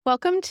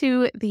Welcome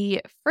to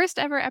the first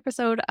ever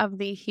episode of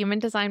the Human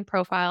Design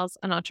Profiles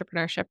and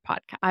Entrepreneurship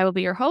podcast. I will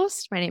be your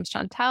host. My name is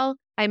Chantel.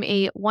 I'm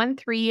a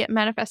 1-3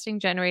 manifesting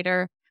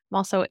generator. I'm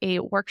also a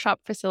workshop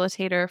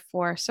facilitator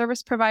for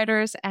service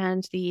providers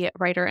and the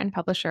writer and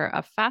publisher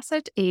of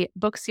Facet, a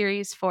book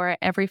series for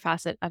every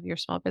facet of your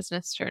small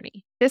business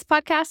journey. This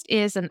podcast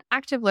is an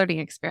active learning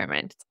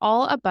experiment. It's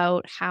all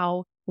about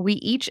how we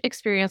each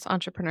experience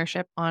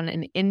entrepreneurship on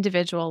an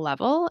individual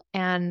level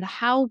and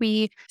how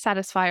we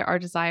satisfy our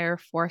desire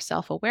for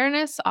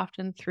self-awareness,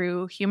 often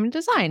through human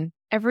design.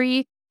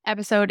 Every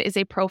episode is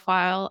a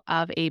profile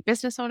of a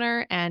business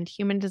owner and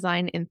human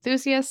design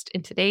enthusiast.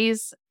 In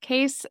today's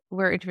case,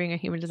 we're interviewing a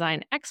human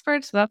design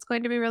expert, so that's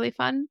going to be really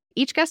fun.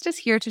 Each guest is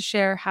here to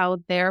share how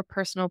their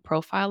personal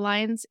profile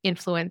lines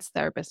influence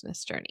their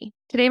business journey.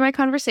 Today, my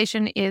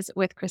conversation is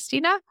with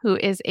Christina, who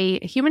is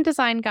a human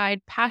design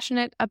guide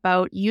passionate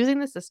about using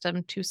the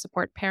system to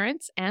support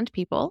parents and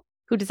people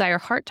who desire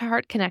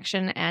heart-to-heart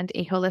connection and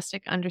a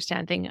holistic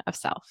understanding of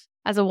self.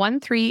 As a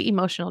 1-3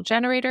 emotional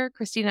generator,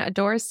 Christina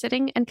adores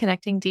sitting and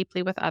connecting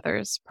deeply with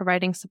others,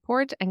 providing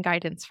support and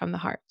guidance from the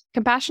heart.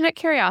 Compassionate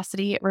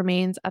curiosity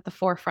remains at the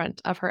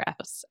forefront of her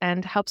ethos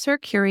and helps her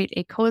curate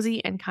a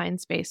cozy and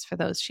kind space for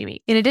those she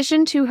meets. In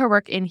addition to her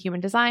work in human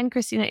design,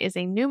 Christina is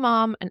a new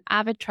mom, an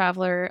avid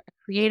traveler, a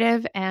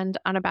creative, and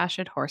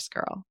unabashed horse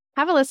girl.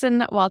 Have a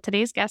listen while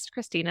today's guest,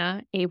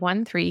 Christina, a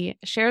 1-3,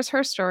 shares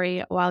her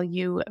story while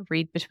you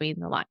read between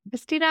the lines.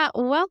 Christina,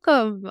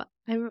 welcome.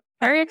 I'm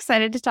very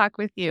excited to talk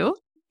with you.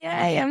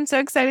 Yay, I'm so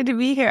excited to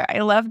be here. I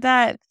love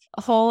that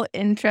whole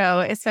intro,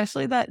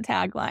 especially that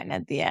tagline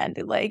at the end.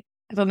 I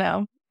don't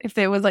know if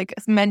it was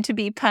meant to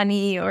be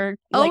punny or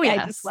yes.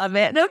 I just love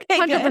it. Okay,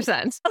 100%. Good.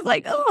 I was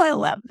like, I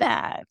love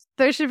that.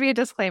 There should be a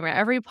disclaimer.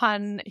 Every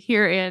pun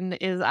herein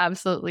is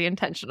absolutely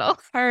intentional.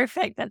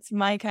 Perfect. That's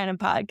my kind of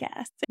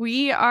podcast.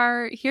 We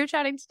are here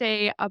chatting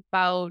today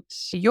about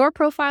your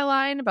profile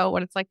line, about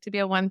what it's like to be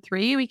a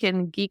 1-3. We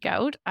can geek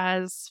out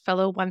as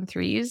fellow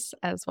 1-3s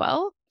as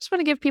well. Just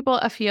want to give people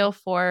a feel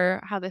for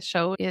how this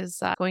show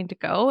is going to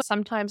go.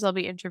 Sometimes I'll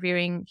be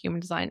interviewing human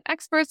design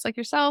experts like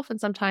yourself,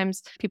 and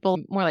sometimes people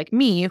more like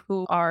me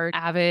who are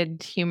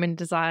avid human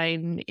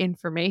design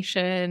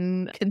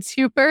information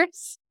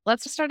consumers.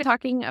 Let's just start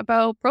talking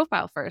about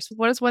profile first.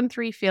 What does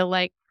 1-3 feel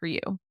like for you?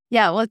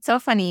 Yeah, well, it's so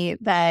funny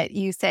that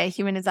you say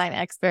human design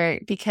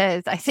expert,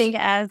 because I think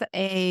as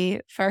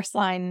a first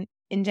line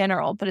in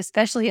general, but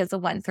especially as a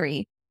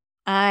 1-3,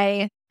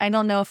 I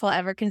don't know if I'll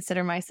ever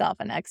consider myself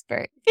an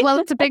expert. Well,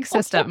 it's a big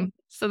system,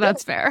 so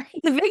that's fair.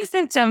 It's a big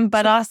system,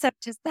 but also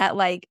just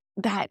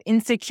that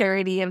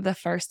insecurity of the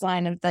first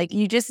line of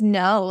you just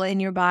know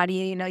in your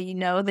body, you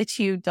know that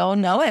you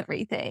don't know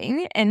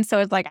everything. And so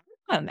it's I'm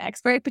not an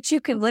expert, but you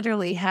could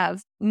literally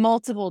have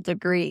multiple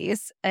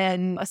degrees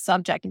in a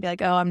subject and be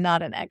like, oh, I'm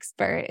not an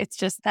expert. It's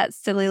just that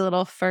silly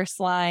little first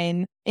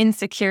line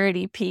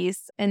insecurity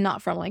piece, and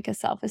not from a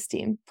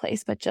self-esteem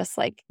place, but just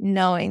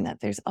knowing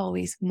that there's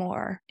always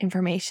more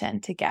information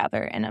to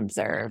gather and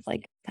observe.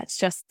 That's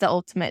just the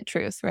ultimate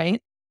truth,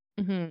 right?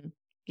 Mm-hmm.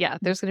 Yeah,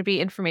 there's going to be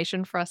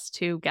information for us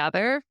to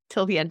gather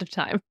till the end of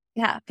time.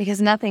 Yeah,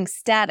 because nothing's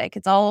static.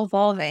 It's all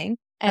evolving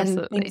and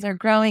Absolutely. Things are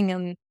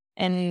growing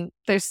and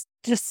there's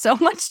just so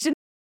much to.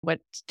 What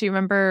do you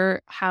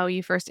remember how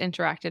you first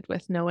interacted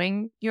with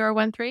knowing you're a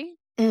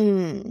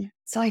 1-3?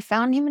 So I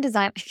found human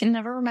design. I can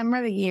never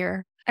remember the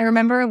year. I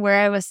remember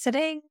where I was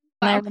sitting.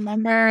 Wow. And I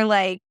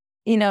remember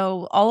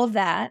all of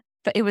that.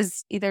 But it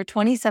was either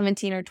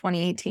 2017 or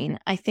 2018.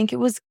 I think it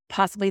was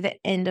possibly the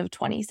end of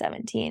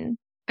 2017.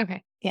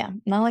 Okay. Yeah.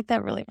 Not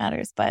that really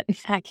matters, but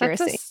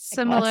accuracy. That's a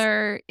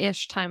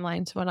similar-ish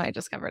timeline to when I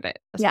discovered it.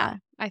 Yeah.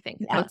 I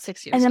think about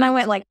 6 years And then ago.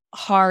 I went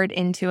hard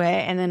into it.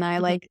 And then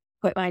I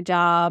quit my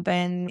job,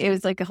 and it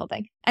was a whole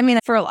thing. I mean,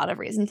 for a lot of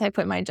reasons, I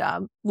quit my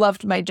job,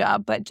 loved my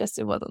job, but just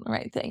it wasn't the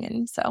right thing.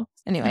 And so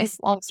anyways,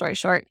 long story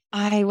short,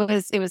 it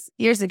was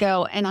years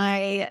ago. And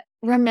I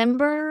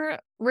remember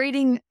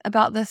reading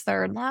about the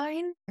third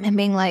line and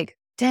being like,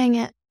 dang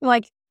it,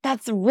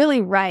 that's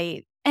really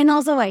right. And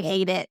also I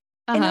hate it.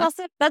 And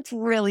also, that's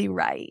really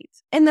right.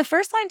 And the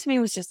first line to me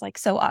was just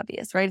so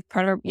obvious, right? It's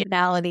part of our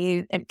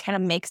personality. It kind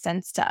of makes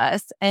sense to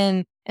us.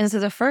 And so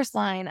the first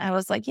line, I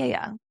was like,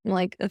 yeah.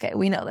 I'm okay,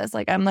 we know this.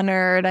 I'm a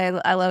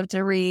nerd. I love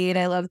to read.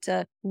 I love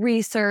to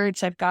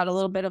research. I've got a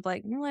little bit of I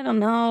don't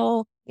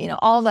know.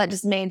 All that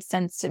just made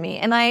sense to me.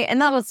 And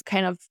that was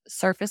kind of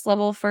surface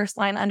level first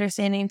line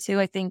understanding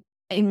too. I think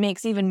it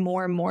makes even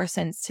more and more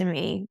sense to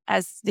me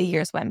as the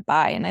years went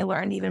by and I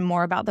learned even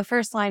more about the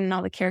first line and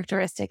all the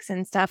characteristics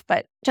and stuff.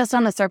 But just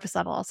on the surface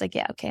level, I was like,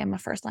 yeah, okay, I'm a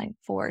first line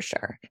for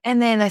sure.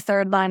 And then the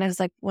third line, I was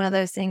one of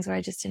those things where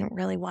I just didn't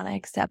really want to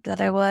accept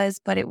that I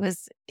was, but it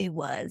was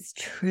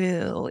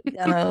true.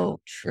 So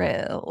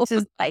true.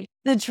 Just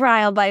the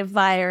trial by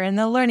fire and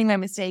the learning by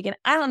mistake. And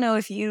I don't know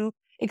if you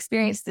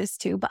experience this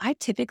too, but I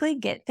typically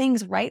get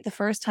things right the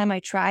first time I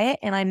try it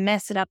and I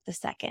mess it up the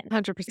second.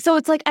 100%. So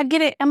it's I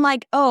get it. I'm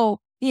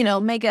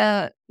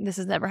this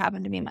has never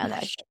happened to me in my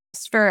life.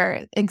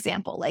 For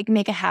example,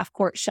 make a half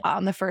court shot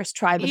on the first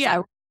try, but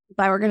I if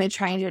I were going to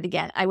try and do it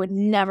again, I would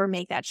never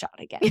make that shot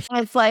again.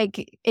 It's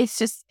like, it's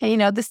just,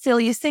 the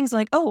silliest things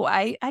like, oh,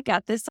 I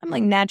got this. I'm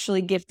like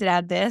naturally gifted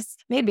at this.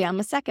 Maybe I'm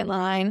a second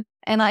line.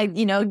 And I,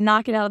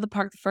 knock it out of the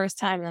park the first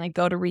time and then I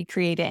go to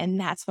recreate it. And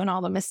that's when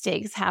all the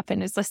mistakes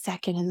happen is the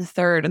second and the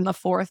third and the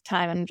fourth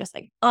time. And I'm just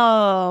like,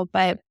 oh,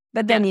 but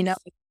then, Yes.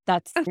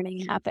 that's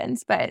learning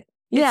happens. But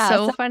it's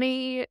so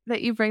funny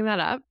that you bring that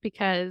up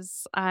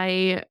because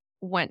I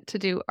went to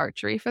do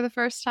archery for the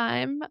first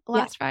time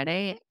last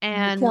Friday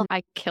and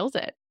I killed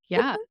it.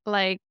 Yeah.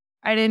 Like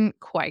I didn't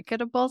quite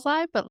get a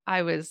bullseye, but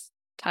I was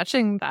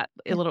touching that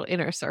little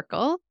inner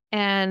circle.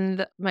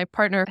 And my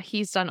partner,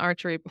 he's done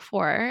archery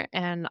before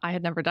and I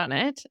had never done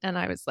it. And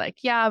I was like,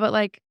 yeah, but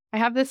like I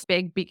have this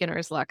big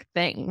beginner's luck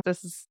thing.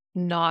 This is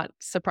not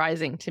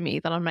surprising to me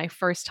that on my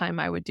first time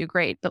I would do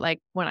great. But like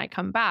when I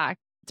come back,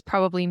 it's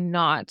probably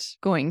not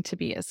going to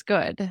be as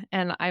good.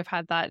 And I've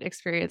had that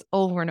experience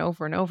over and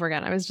over and over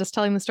again. I was just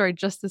telling the story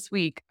just this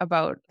week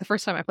about the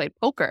first time I played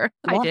poker.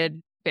 I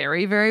did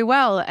very, very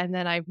well. And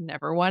then I've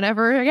never won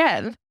ever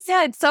again.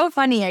 Yeah, it's so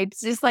funny. I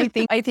just like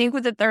I think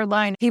with the third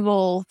line,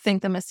 people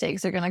think the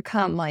mistakes are going to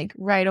come like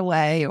right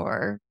away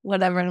or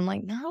whatever. And I'm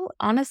like, no,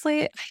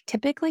 honestly, I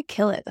typically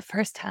kill it the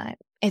first time.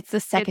 It's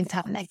the second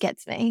time that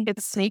gets me.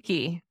 It's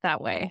sneaky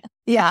that way.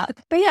 Yeah.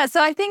 But yeah,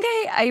 so I think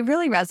I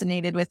really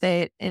resonated with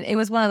it. And it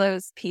was one of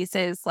those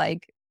pieces,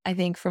 like, I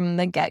think from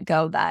the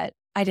get-go that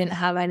I didn't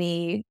have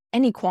any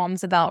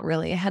qualms about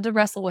really. I had to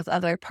wrestle with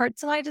other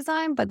parts of my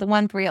design, but the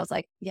 1-3, I was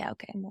like, yeah,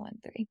 okay, I'm a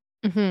 1-3.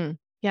 Mm-hmm.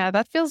 Yeah,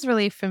 that feels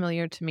really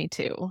familiar to me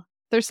too.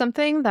 There's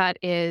something that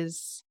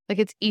is like,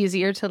 it's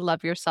easier to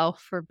love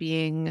yourself for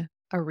being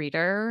a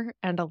reader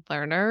and a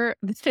learner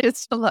than it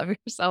is to love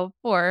yourself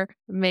for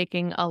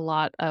making a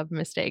lot of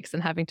mistakes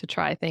and having to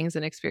try things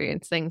and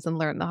experience things and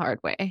learn the hard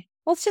way.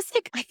 Well, it's just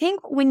like, I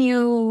think when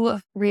you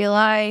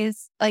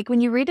realize, like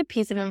when you read a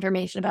piece of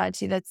information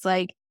about you that's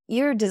like,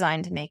 you're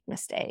designed to make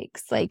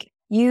mistakes. Like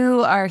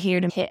you are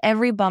here to hit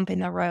every bump in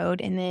the road.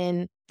 And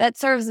then that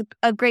serves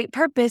a great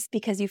purpose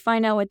because you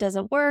find out what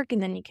doesn't work and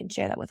then you can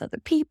share that with other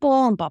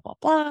people and blah, blah,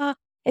 blah.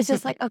 It's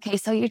just like, okay,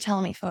 so you're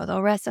telling me for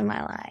the rest of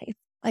my life,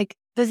 like,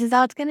 this is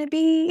how it's going to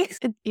be. It's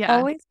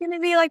always going to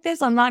be like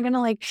this. I'm not going to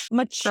like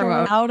mature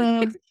out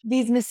of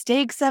these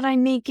mistakes that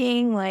I'm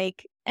making.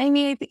 Like, I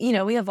mean,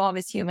 we evolve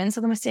as humans.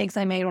 So the mistakes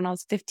I made when I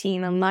was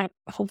 15, I'm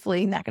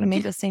hopefully not going to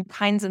make the same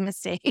kinds of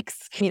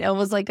mistakes. It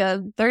was like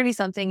a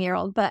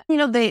 30-something-year-old. But,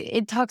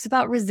 it talks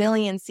about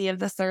resiliency of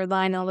the third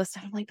line, all this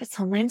stuff. I'm like, but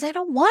sometimes I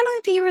don't want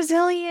to be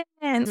resilient.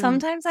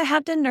 Sometimes I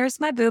have to nurse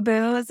my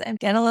boo-boos and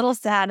get a little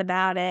sad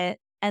about it.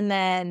 And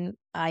then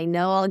I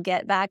know I'll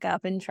get back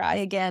up and try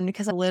again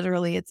because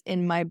literally it's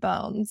in my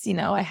bones.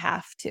 I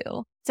have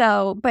to.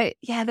 So, but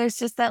yeah, there's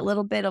just that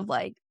little bit of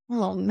like,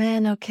 oh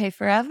man, okay,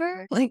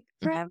 forever? Like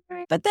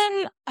forever? But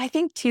then I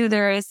think too,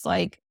 there is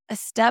like a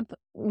step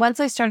once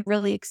I started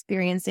really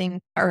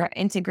experiencing or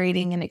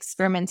integrating and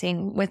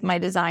experimenting with my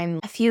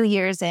design a few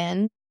years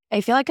in, I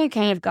feel like I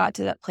kind of got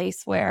to that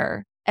place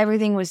where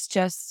everything was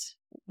just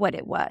what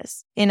it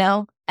was,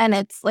 And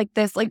it's like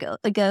there's like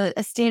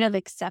a state of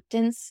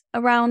acceptance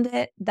around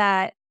it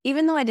that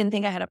even though I didn't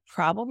think I had a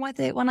problem with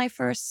it when I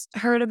first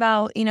heard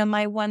about,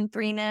 my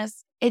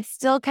 1-3-ness, it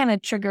still kind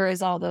of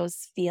triggers all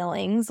those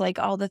feelings, like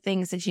all the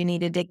things that you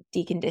need to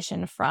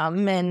decondition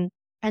from.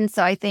 And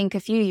so I think a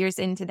few years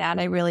into that,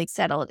 I really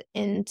settled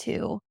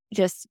into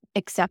just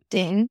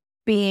accepting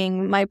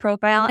being my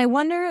profile. I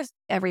wonder if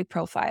every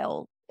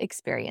profile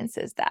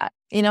experiences that.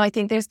 I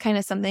think there's kind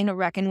of something to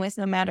reckon with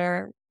no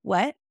matter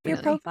what your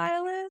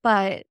profile is.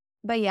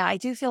 But yeah, I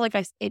do feel like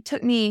it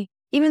took me,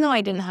 even though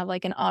I didn't have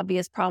like an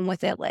obvious problem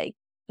with it, like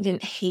I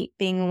didn't hate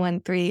being a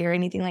 1-3 or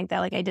anything like that.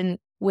 Like I didn't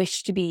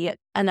wish to be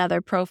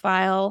another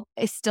profile.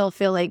 I still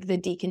feel like the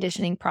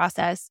deconditioning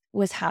process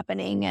was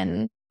happening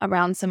and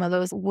around some of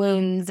those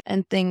wounds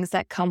and things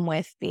that come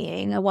with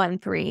being a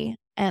 1-3.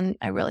 And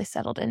I really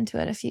settled into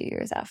it a few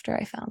years after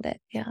I found it.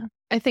 Yeah.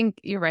 I think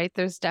you're right.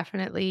 There's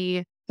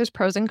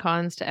pros and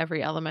cons to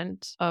every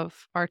element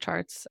of our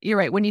charts. You're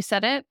right. When you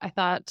said it, I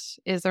thought,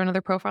 is there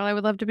another profile I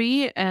would love to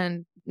be?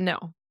 And no,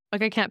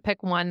 like I can't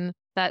pick one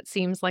that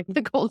seems like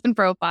the golden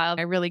profile.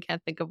 I really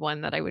can't think of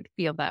one that I would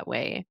feel that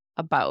way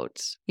about,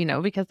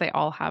 because they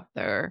all have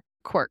their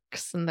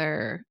quirks and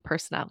their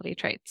personality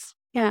traits.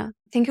 Yeah.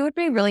 I think it would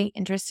be really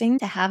interesting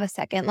to have a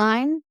second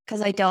line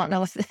because I don't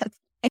know if that's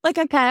like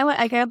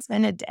I can't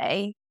spend a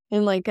day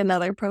in like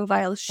another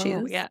profile's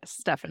shoes. Oh,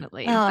 yes,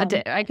 definitely. A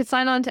day. I could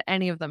sign on to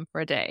any of them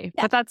for a day.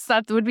 Yeah. But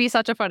that would be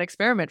such a fun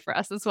experiment for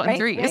us as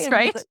 1-3s,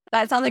 right?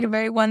 That sounds like a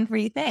very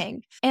 1-3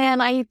 thing.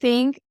 And I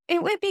think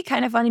it would be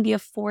kind of fun to be a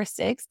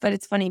 4-6, but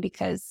it's funny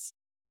because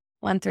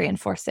 1-3 and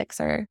 4-6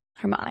 are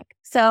harmonic.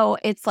 So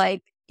it's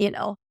like,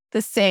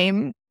 the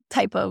same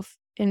type of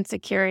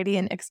insecurity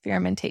and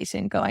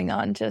experimentation going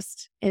on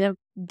just in a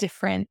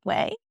different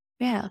way.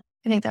 Yeah,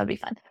 I think that would be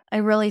fun. I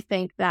really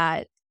think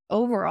that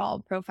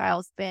overall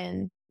profile's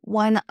been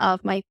one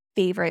of my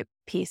favorite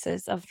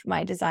pieces of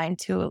my design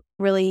to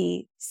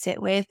really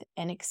sit with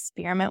and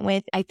experiment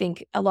with. I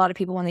think a lot of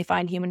people, when they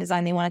find human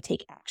design, they want to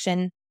take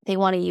action they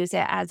want to use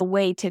it as a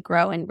way to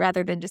grow, and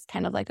rather than just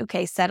kind of like,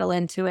 okay, settle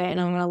into it and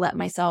I'm going to let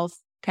myself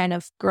kind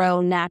of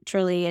grow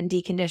naturally and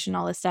decondition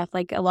all this stuff.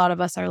 Like a lot of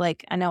us are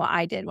like, I know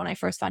I did when I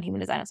first found human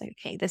design. I was like,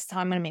 okay, this is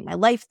how I'm going to make my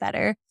life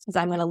better because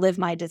I'm going to live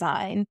my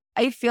design.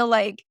 I feel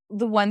like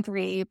the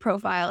 1-3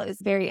 profile is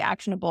very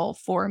actionable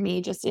for me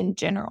just in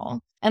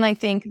general. And I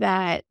think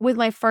that with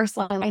my first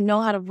line, I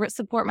know how to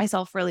support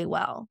myself really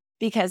well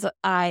because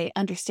I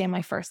understand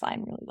my first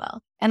line really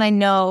well. And I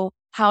know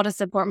how to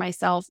support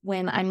myself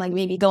when I'm like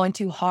maybe going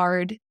too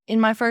hard in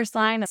my first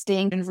line,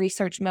 staying in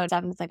research mode.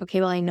 It's like,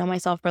 okay, well, I know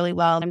myself really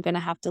well. I'm going to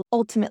have to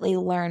ultimately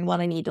learn what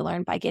I need to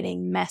learn by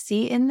getting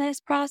messy in this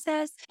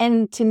process.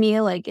 And to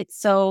me, like,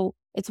 it's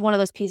one of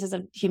those pieces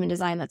of human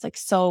design that's like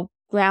so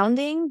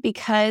grounding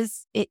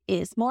because it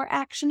is more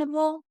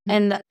actionable.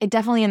 And it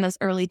definitely in those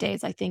early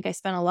days, I think I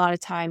spent a lot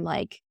of time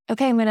like,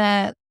 okay, I'm going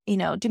to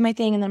do my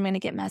thing and then I'm going to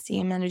get messy.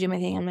 I'm going to do my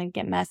thing. I'm going to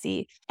get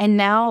messy. And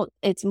now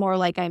it's more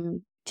like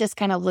I'm just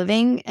kind of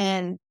living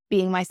and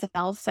being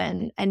myself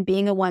and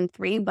being a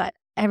 1-3. But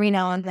every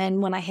now and then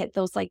when I hit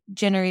those like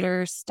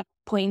generator stop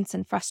points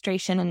and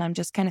frustration and I'm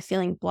just kind of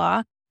feeling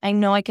blah, I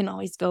know I can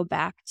always go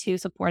back to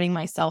supporting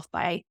myself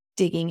by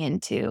digging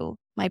into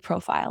my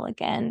profile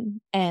again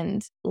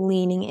and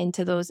leaning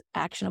into those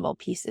actionable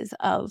pieces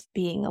of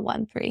being a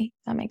 1-3.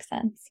 That makes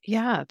sense.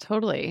 Yeah,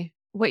 totally.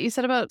 What you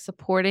said about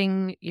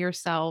supporting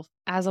yourself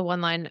as a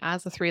 1-line,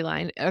 as a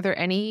 3-line, are there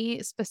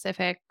any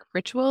specific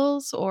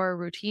rituals or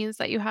routines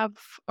that you have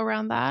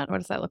around that? What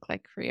does that look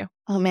like for you?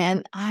 Oh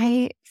man,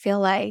 I feel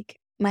like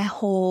my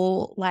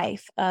whole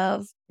life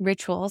of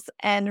rituals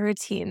and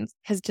routines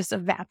has just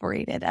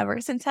evaporated ever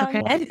since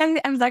Okay.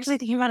 I was actually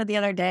thinking about it the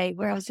other day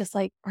where I was just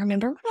like,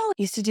 remember when I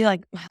used to do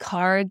like my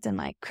cards and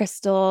my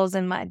crystals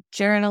and my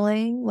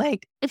journaling?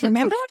 Like,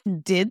 remember when I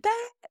did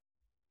that?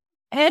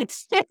 And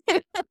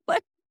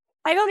like,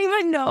 I don't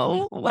even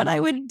know what I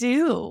would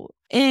do.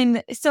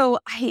 And so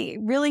I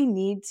really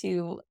need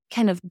to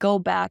kind of go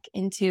back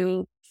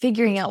into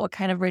figuring out what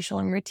kind of ritual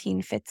and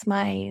routine fits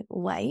my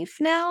life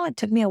now. It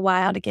took me a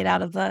while to get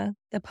out of the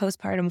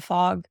postpartum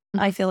fog.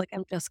 I feel like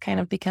I'm just kind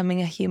of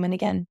becoming a human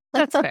again.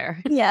 That's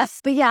fair.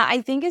 Yes. But yeah,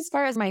 I think as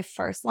far as my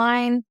first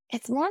line,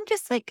 it's more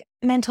just like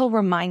mental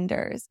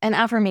reminders and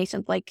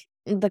affirmations, like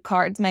the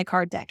cards, my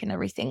card deck and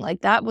everything.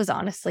 Like that was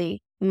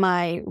honestly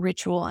my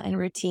ritual and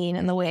routine,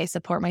 and the way I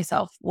support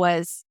myself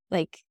is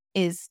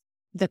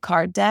the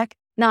card deck.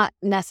 Not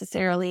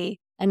necessarily,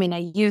 I mean,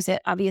 I use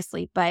it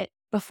obviously, but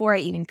before I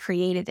even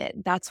created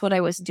it, that's what I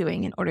was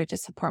doing in order to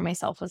support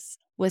myself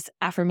was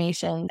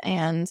affirmation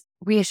and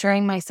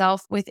reassuring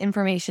myself with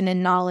information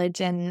and knowledge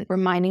and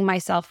reminding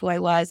myself who I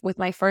was. With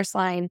my first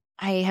line,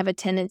 I have a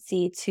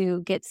tendency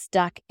to get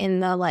stuck in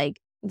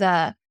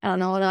the I don't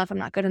know enough, I'm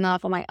not good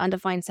enough, on my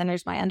undefined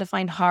centers, my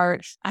undefined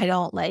heart. I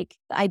don't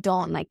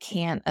and I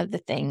can't of the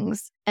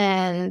things.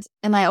 And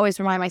I always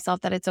remind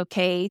myself that it's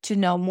okay to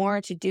know more,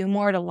 to do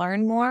more, to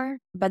learn more,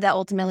 but that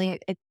ultimately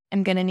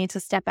I'm going to need to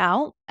step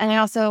out. And I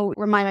also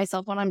remind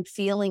myself when I'm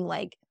feeling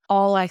like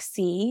all I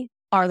see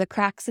are the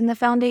cracks in the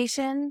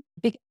foundation,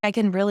 because I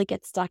can really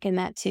get stuck in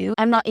that too.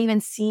 I'm not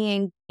even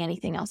seeing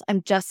anything else.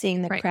 I'm just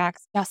seeing the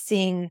cracks, just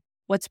seeing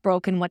what's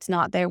broken, what's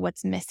not there,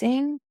 what's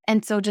missing.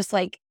 And so just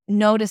like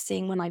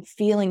noticing when I'm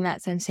feeling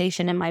that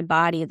sensation in my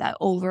body, that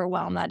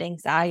overwhelm, that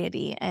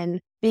anxiety, and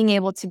being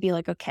able to be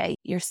like, okay,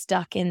 you're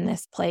stuck in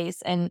this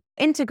place, and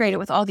integrate it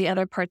with all the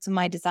other parts of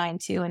my design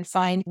too, and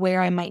find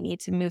where I might need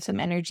to move some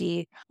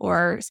energy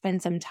or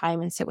spend some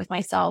time and sit with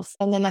myself.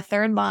 And then the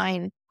third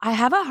line, I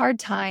have a hard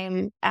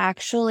time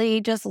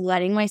actually just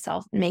letting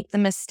myself make the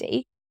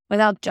mistake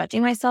without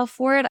judging myself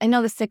for it. I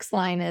know the 6th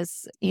line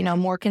is,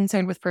 more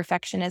concerned with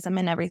perfectionism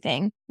and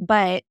everything,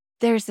 but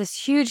there's this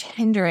huge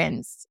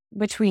hindrance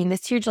between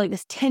this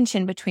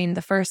tension between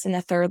the first and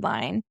the third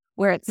line,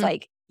 where it's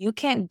like, you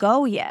can't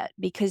go yet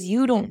because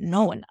you don't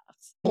know enough.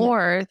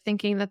 Or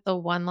thinking that the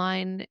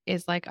 1-line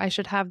is like, I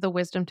should have the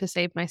wisdom to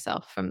save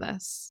myself from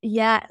this.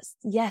 Yes.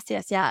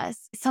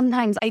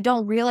 Sometimes I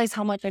don't realize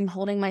how much I'm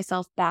holding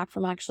myself back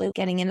from actually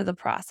getting into the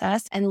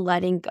process and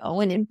letting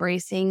go and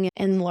embracing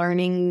and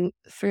learning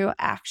through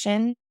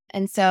action.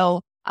 And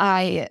so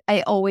I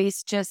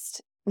always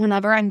just,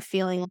 whenever I'm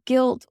feeling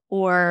guilt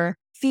or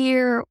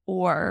fear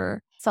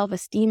or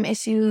self-esteem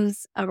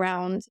issues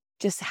around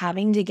just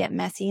having to get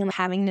messy and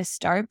having to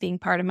start being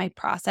part of my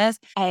process,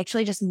 I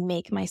actually just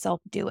make myself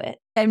do it.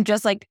 I'm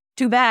just like,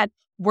 too bad,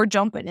 we're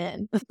jumping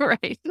in,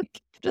 right?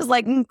 Just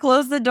like,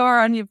 close the door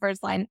on your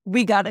first line.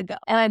 We got to go.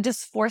 And I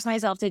just force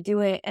myself to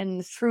do it.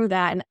 And through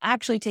that and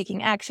actually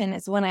taking action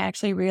is when I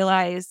actually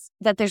realize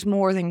that there's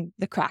more than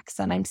the cracks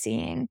that I'm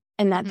seeing,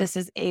 and that this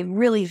is a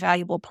really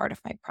valuable part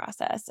of my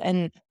process.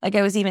 And like,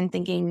 I was even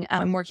thinking,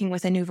 I'm working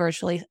with a new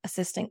virtual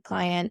assistant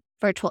client,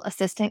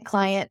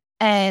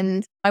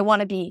 and I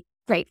want to be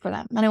great for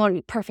them. And I want to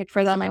be perfect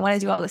for them. I want to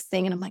do all this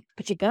thing. And I'm like,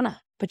 but you're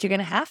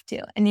gonna have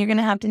to, and you're going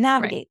to have to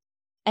navigate. Right.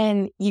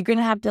 And you're going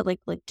to have to like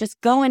just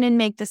go in and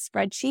make the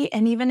spreadsheet.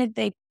 And even if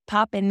they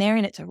pop in there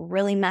and it's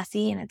really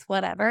messy and it's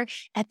whatever,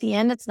 at the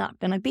end, it's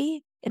going to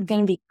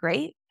be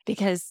great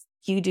because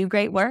you do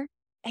great work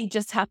I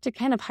just have to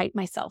kind of hype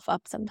myself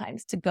up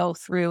sometimes to go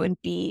through and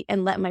be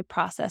and let my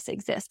process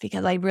exist,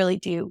 because I really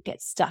do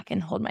get stuck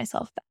and hold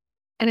myself back.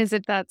 And is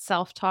it that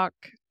self-talk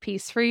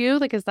piece for you?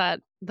 Like, is that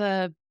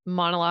the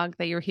monologue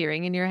that you're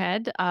hearing in your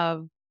head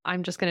of,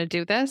 I'm just going to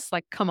do this?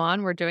 Like, come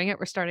on, we're doing it.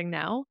 We're starting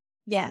now.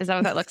 Yeah. Is that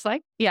what that looks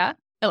like? Yeah.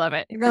 I love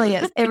it. It really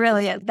is. It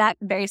really is. That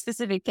very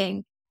specific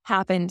thing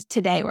happened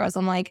today, whereas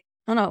I'm like,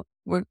 oh no,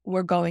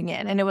 we're going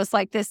in. And it was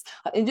like this,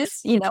 it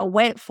just,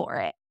 went for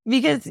it.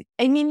 Because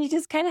you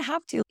just kind of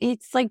have to.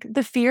 It's like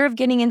the fear of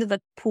getting into the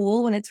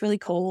pool when it's really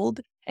cold.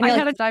 And I you're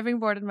had like, a diving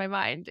board in my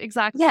mind.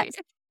 Exactly. yes,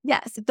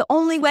 yes. The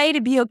only way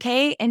to be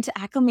okay and to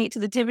acclimate to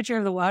the temperature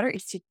of the water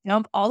is to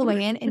jump all the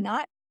way in and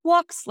not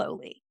walk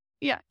slowly.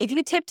 Yeah. If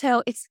you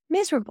tiptoe, it's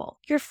miserable.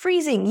 You're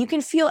freezing. You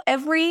can feel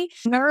every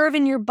nerve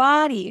in your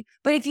body.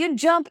 But if you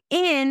jump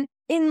in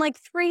like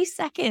 3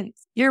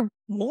 seconds, you're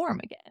warm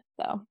again.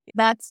 So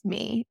that's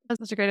me.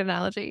 That's such a great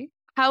analogy.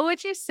 How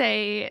would you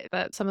say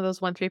that some of those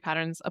 1-3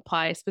 patterns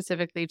apply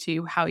specifically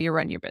to how you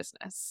run your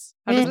business?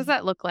 How does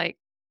that look like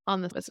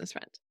on the business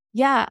front?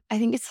 Yeah, I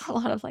think it's a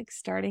lot of like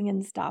starting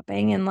and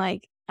stopping. And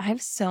like, I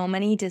have so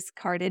many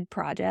discarded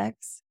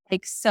projects,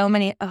 like so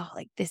many,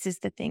 this is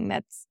the thing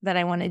that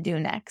I want to do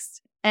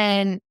next.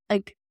 And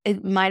like,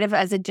 it might have,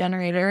 as a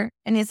generator,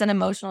 and as an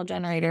emotional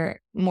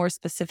generator, more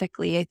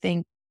specifically, I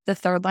think the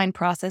third line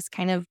process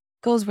kind of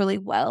goes really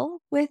well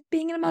with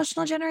being an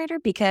emotional generator,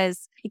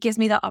 because it gives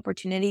me the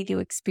opportunity to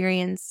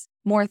experience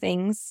more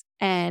things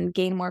and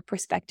gain more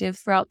perspective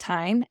throughout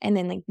time, and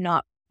then like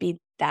not be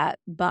that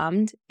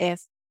bummed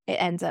if it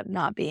ends up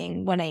not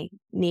being what I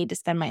need to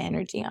spend my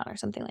energy on or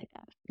something like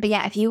that. But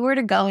yeah, if you were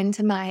to go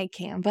into my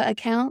Canva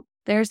account,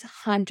 there's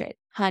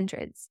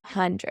hundreds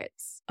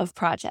of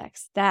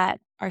projects that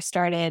are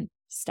started,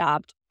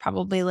 stopped,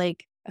 probably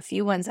like a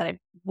few ones that I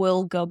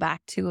will go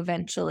back to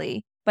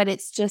eventually. But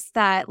it's just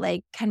that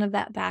like kind of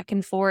that back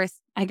and forth.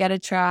 I got to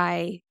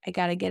try, I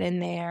got to get in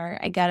there.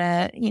 I got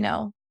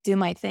to, do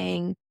my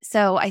thing.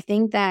 So I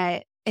think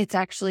that it's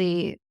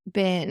actually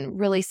been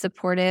really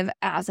supportive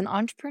as an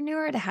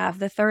entrepreneur to have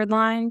the third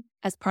line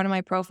as part of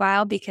my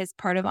profile, because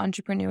part of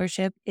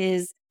entrepreneurship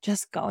is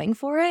just going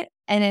for it.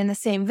 And in the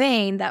same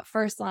vein, that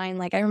first line,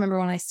 like I remember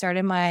when I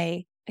started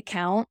my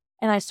account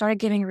and I started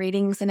giving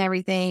readings and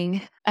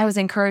everything, I was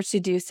encouraged to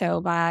do so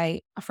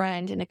by a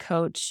friend and a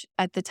coach.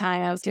 At the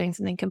time, I was doing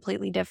something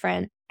completely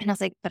different. And I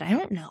was like, but I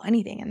don't know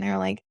anything. And they're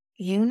like,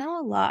 you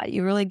know a lot.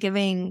 You're really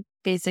giving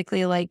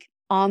basically like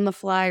on the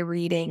fly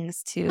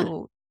readings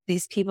to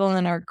these people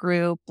in our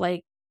group.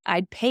 Like,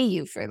 I'd pay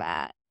you for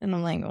that. And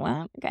I'm like,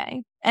 well,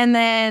 okay. And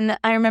then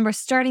I remember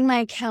starting my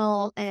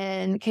account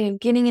and kind of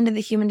getting into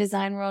the human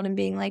design world and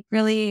being like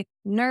really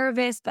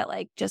nervous, but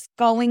like just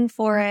going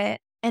for it.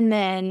 And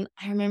then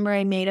I remember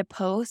I made a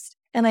post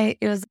and it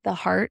was the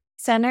heart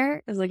center.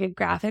 It was like a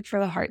graphic for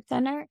the heart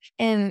center,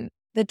 and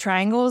the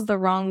triangle was the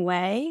wrong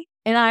way.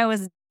 And I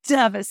was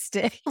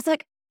devastated. I was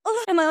like,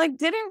 oh, and I like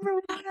didn't for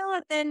a while.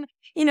 And then,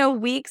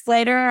 weeks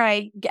later,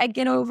 I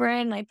get over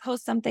it and I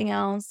post something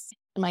else.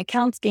 My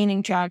account's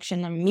gaining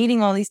traction. I'm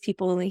meeting all these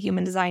people in the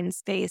human design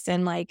space.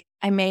 And like,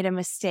 I made a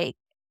mistake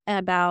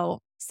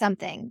about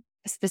something,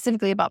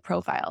 specifically about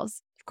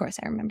profiles. Of course,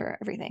 I remember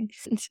everything.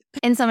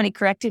 And somebody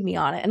corrected me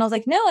on it. And I was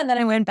like, no. And then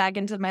I went back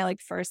into my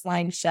like first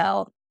line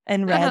shell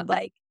and read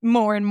like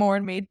more and more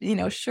and made,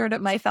 shored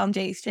up my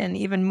foundation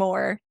even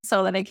more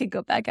so that I could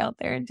go back out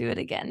there and do it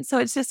again. So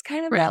it's just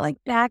kind of that like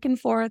back and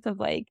forth of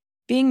like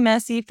being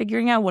messy,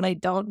 figuring out what I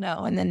don't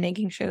know, and then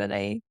making sure that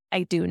I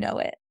do know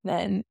it.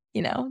 Then,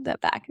 that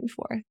back and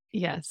forth.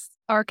 Yes.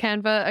 Our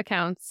Canva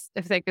accounts,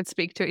 if they could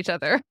speak to each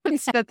other,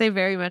 it's that they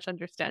very much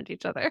understand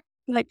each other.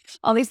 Like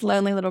all these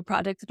lonely little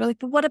projects are like,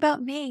 but what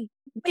about me?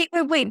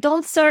 Wait,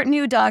 don't start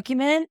new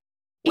document.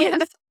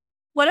 Yes.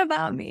 What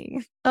about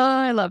me? Oh,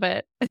 I love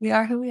it. We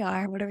are who we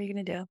are. What are we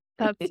going to do?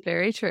 That's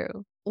very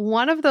true.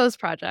 One of those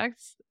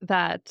projects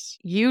that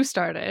you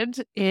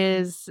started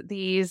is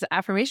these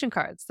affirmation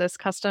cards, this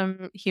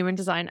custom human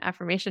design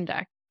affirmation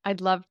deck.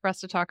 I'd love for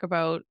us to talk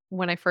about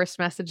when I first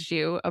messaged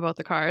you about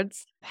the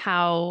cards,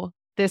 how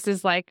this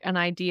is like an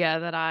idea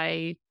that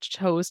I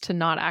chose to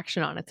not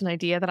action on. It's an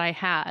idea that I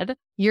had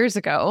years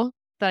ago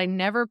that I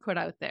never put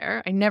out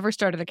there. I never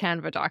started a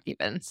Canva doc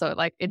even. So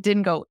like it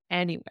didn't go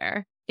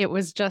anywhere. It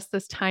was just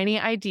this tiny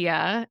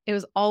idea. It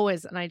was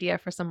always an idea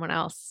for someone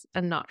else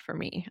and not for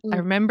me. I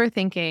remember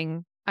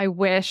thinking, I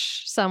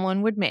wish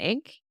someone would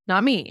make,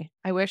 not me,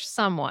 I wish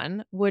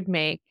someone would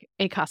make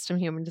a custom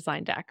human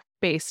design deck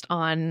based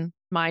on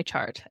my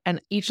chart.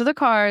 And each of the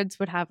cards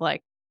would have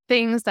like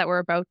things that were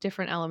about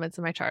different elements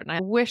of my chart. And I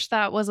wish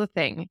that was a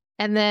thing.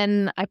 And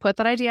then I put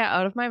that idea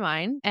out of my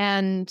mind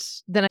and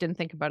then I didn't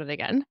think about it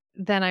again.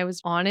 Then I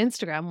was on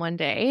Instagram one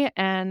day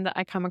and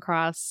I come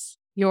across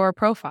your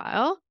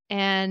profile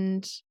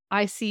and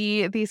I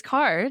see these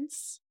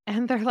cards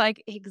and they're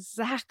like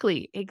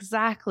exactly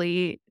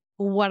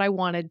what I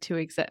wanted to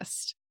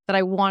exist, that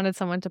I wanted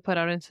someone to put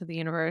out into the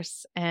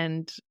universe,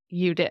 and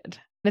you did.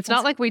 It's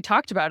not like we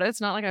talked about it. It's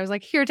not like I was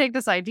like, here, take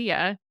this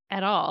idea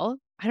at all.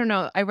 I don't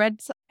know. I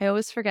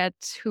always forget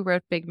who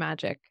wrote Big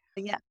Magic.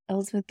 Yeah.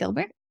 Elizabeth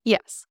Gilbert.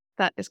 Yes,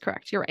 that is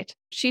correct. You're right.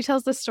 She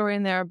tells the story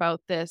in there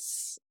about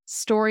this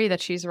story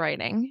that she's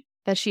writing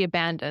that she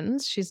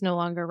abandons. She's no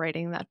longer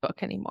writing that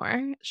book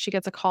anymore. She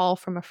gets a call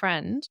from a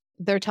friend.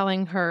 They're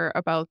telling her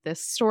about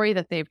this story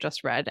that they've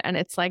just read. And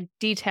it's like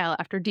detail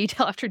after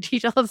detail after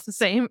detail is the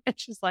same. And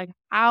she's like,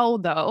 how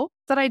though?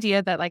 That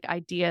idea that like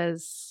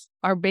ideas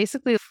are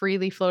basically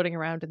freely floating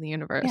around in the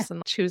universe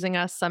and choosing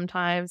us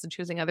sometimes and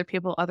choosing other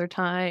people other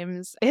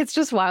times. It's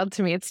just wild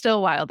to me. It's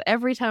still wild.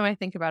 Every time I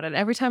think about it,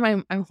 every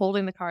time I'm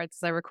holding the cards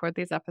as I record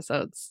these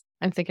episodes,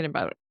 I'm thinking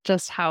about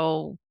just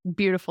how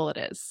beautiful it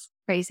is.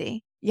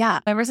 Crazy.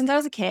 Yeah. Ever since I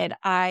was a kid,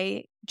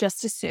 I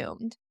just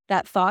assumed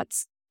that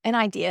thoughts and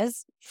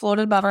ideas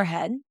floated above our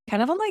head,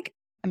 kind of on like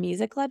a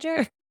music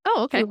ledger.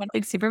 Oh, okay. We went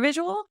like super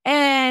visual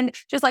and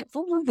just like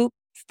boop, boop, boop,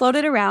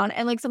 floated around.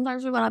 And like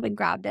sometimes we went up and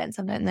grabbed it and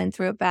sometimes and then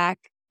threw it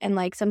back. And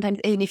like sometimes,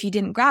 and if you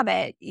didn't grab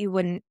it, you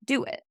wouldn't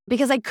do it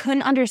because I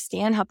couldn't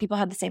understand how people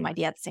had the same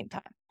idea at the same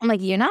time. I'm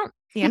like, you're not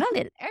in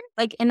there.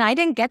 Like, and I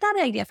didn't get that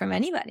idea from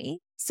anybody.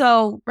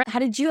 So how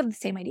did you have the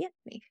same idea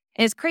as me?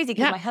 And it's crazy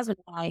because my husband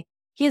and I,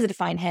 he has a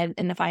defined head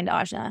and defined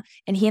ajna.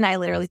 And he and I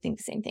literally think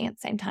the same thing at the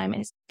same time.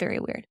 And it's very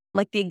weird.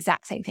 Like the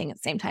exact same thing at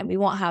the same time. We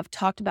won't have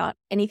talked about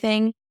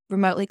anything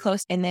remotely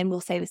close and then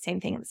we'll say the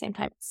same thing at the same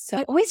time. So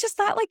I always just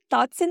thought like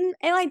thoughts and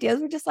ideas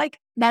were just like,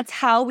 that's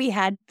how we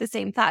had the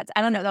same thoughts.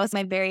 I don't know. That was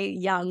my very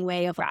young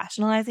way of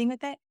rationalizing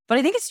with it. But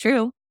I think it's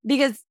true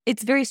because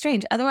it's very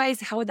strange.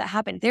 Otherwise, how would that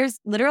happen? There's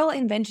literal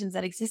inventions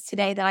that exist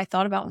today that I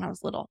thought about when I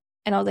was little.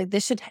 And I was like,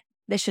 this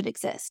should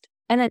exist.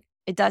 And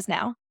it does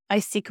now. I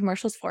see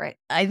commercials for it.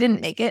 I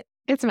didn't make it.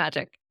 It's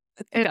magic.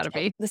 It's gotta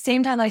be. The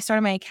same time that I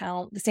started my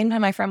account, the same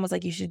time my friend was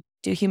like, you should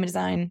do human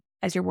design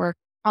as your work,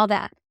 all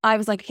that. I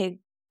was like, okay,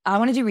 I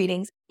want to do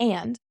readings.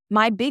 And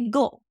my big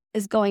goal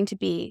is going to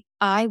be,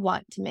 I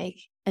want to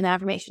make an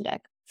affirmation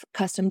deck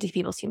custom to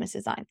people's human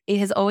design. It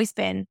has always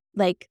been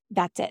like,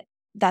 that's it.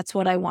 That's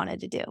what I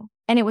wanted to do.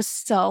 And it was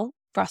so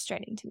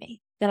frustrating to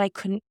me that I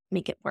couldn't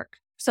make it work.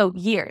 So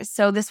years.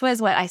 So this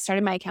was what I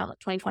started my account in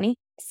 2020.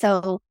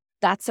 So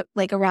that's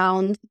like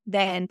around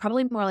then,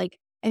 probably more like,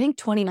 I think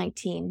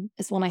 2019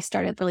 is when I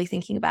started really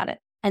thinking about it.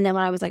 And then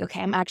when I was like, okay,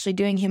 I'm actually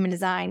doing human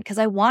design because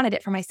I wanted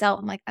it for myself.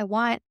 I'm like, I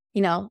want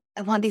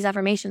these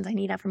affirmations. I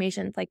need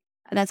affirmations. Like,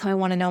 that's how I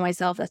want to know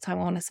myself. That's how I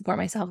want to support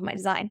myself in my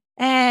design.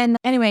 And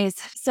anyways,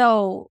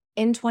 so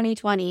in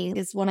 2020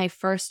 is when I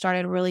first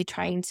started really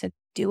trying to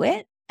do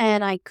it.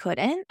 And I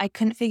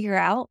couldn't figure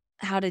out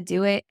how to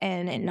do it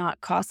and it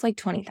not cost like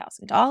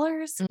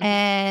 $20,000.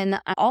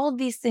 And all of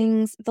these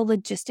things, the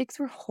logistics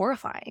were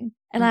horrifying.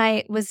 And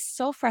I was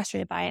so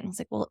frustrated by it. And I was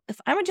like, well,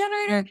 if I'm a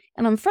generator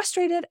and I'm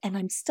frustrated and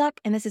I'm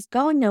stuck and this is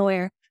going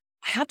nowhere,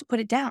 I have to put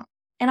it down.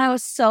 And I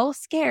was so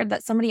scared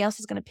that somebody else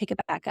was going to pick it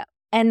back up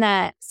and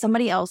that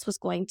somebody else was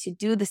going to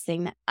do this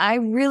thing that I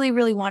really,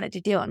 really wanted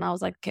to do. And I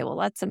was like, okay, well,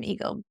 that's some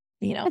ego,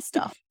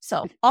 stuff.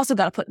 So also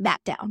got to put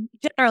that down.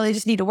 Generally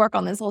just need to work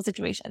on this whole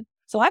situation.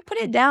 So I put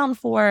it down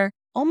for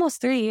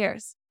almost 3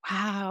 years.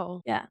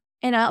 Wow. Yeah.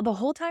 And the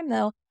whole time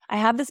though, I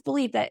have this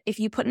belief that if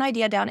you put an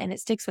idea down and it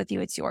sticks with you,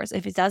 it's yours.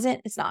 If it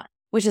doesn't, it's not,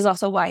 which is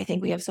also why I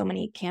think we have so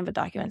many Canva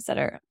documents that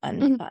are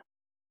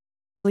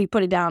we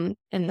put it down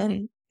and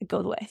then it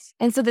goes away.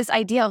 And so this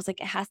idea, I was like,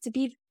 it has to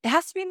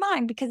be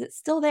mine because it's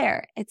still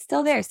there. It's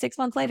still there. 6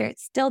 months later,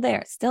 it's still there.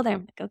 It's still there.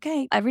 I'm like,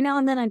 okay. Every now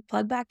and then I'd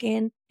plug back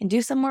in and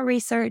do some more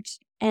research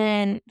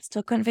and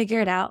still couldn't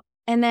figure it out.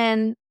 And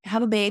then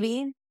have a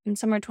baby in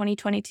summer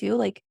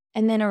 2022,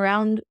 and then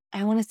around,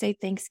 I want to say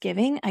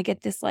Thanksgiving, I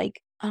get this I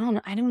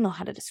don't know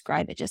how to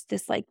describe it. Just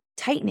this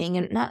tightening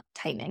and not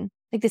tightening,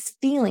 like this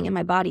feeling in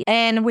my body.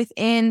 And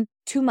within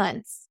 2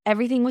 months,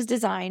 everything was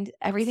designed.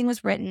 Everything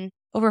was written.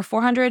 Over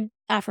 400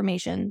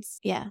 affirmations.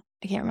 Yeah,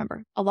 I can't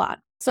remember. A lot.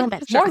 So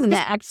more than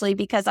that, actually,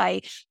 because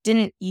I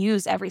didn't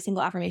use every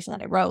single affirmation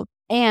that I wrote.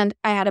 And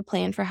I had a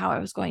plan for how I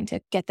was going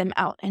to get them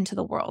out into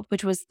the world,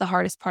 which was the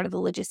hardest part of the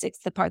logistics,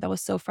 the part that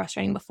was so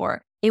frustrating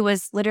before. It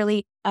was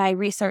literally, I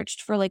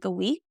researched for like a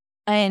week.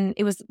 And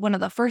it was one of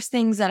the first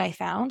things that I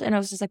found. And I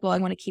was just like, well, I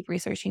want to keep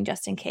researching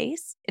just in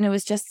case. And it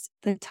was just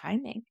the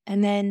timing.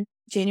 And then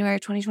January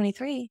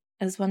 2023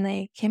 is when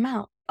they came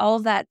out. All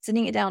of that,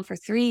 sitting it down for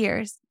 3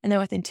 years. And then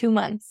within 2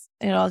 months,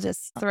 it all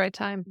just the right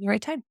time. The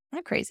right time.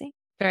 Not crazy.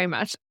 Very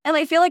much. And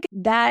I feel like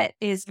that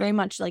is very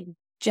much like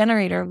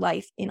generator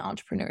life in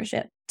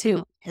entrepreneurship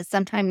too. Because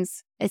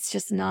sometimes it's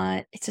just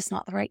not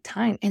the right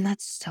time. And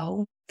that's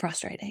so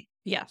frustrating.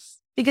 Yes.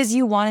 Because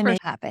you want to make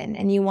it happen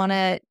and you want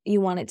it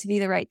to be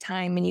the right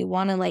time and you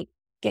want to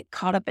get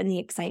caught up in the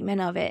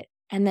excitement of it.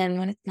 And then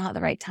when it's not the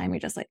right time,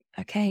 you're just like,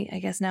 okay, I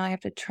guess now I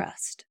have to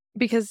trust.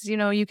 Because,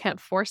 you can't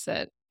force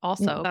it.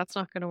 Also, that's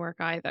not going to work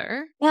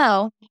either.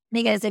 No,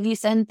 because if you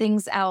send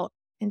things out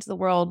into the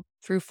world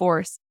through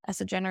force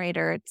as a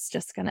generator, it's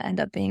just going to end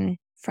up being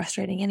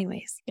frustrating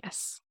anyways.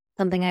 Yes.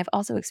 Something I've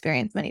also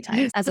experienced many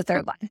times as a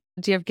third line.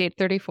 Do you have gate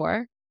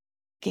 34?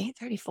 Gate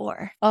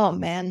 34. Oh,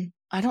 man.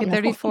 I don't know.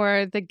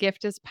 34, the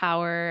gift is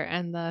power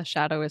and the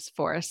shadow is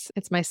force.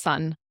 It's my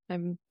sun.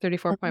 I'm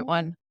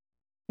 34.1.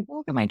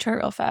 Look at my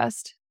chart real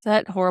fast.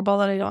 that horrible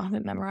that I don't have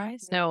it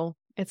memorized? No,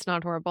 it's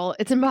not horrible.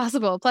 It's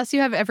impossible. Plus,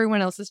 you have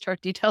everyone else's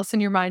chart details in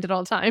your mind at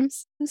all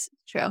times. This is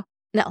true.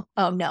 No.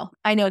 Oh, no.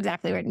 I know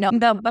exactly where. No,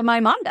 but my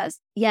mom does.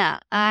 Yeah.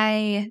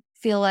 I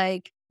feel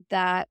like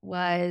that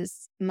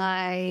was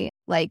my,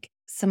 like,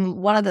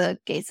 one of the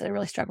gates that I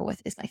really struggle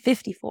with is my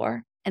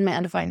 54 and my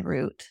undefined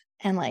root.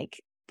 And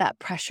like that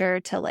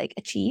pressure to like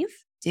achieve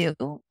I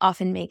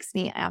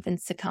often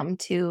succumb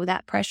to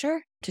that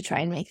pressure to try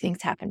and make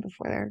things happen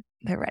before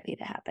they're ready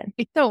to happen.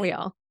 Don't we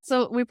all?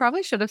 So we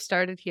probably should have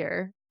started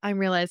here. I'm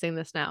realizing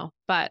this now,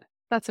 but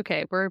that's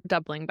okay. We're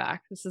doubling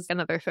back. This is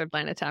another third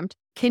line attempt.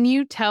 Can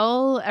you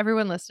tell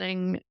everyone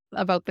listening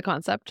about the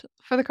concept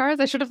for the cards?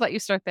 I should have let you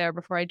start there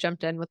before I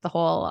jumped in with the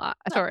whole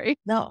story.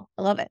 No,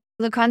 I love it.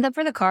 The concept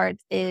for the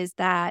cards is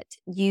that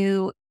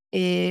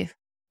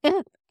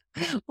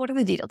what are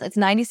the details? It's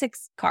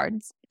 96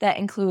 cards that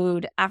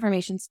include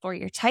affirmations for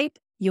your type,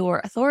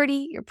 your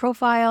authority, your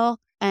profile,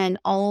 and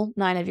all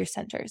 9 of your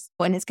centers.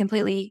 And it's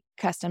completely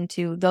custom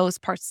to those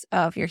parts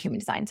of your human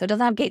design. So it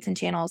doesn't have gates and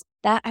channels.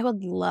 That I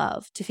would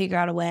love to figure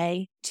out a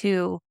way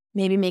to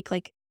maybe make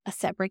like a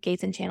separate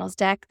gates and channels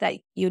deck that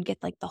you would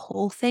get like the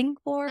whole thing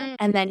for.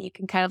 And then you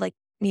can kind of like,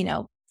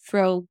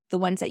 throw the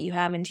ones that you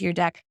have into your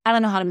deck. I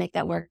don't know how to make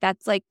that work.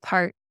 That's like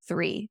part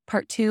 3.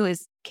 Part 2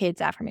 is kids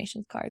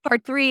affirmations card.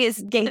 Part 3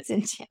 is gates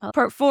and channels.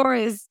 Part 4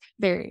 is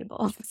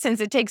variable. Since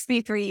it takes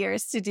me 3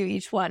 years to do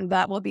each one,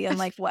 that will be in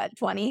like what,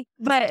 20?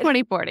 But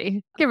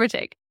 2040, give or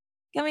take.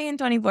 Coming in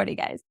 2040,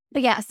 guys.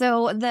 But yeah,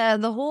 so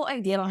the whole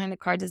idea behind the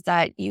cards is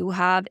that you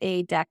have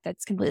a deck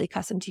that's completely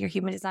custom to your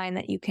human design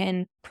that you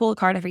can pull a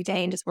card every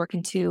day and just work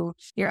into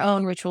your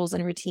own rituals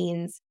and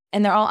routines.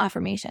 And they're all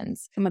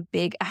affirmations. I'm a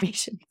big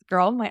affirmations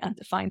girl. My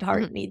undefined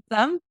heart needs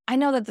them. I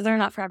know that they're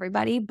not for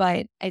everybody,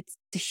 but it's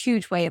a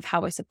huge way of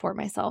how I support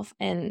myself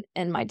and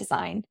my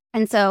design.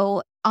 And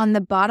so on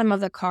the bottom of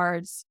the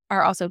cards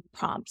are also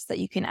prompts that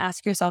you can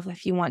ask yourself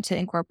if you want to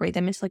incorporate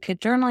them into like a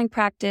journaling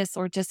practice,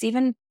 or just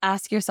even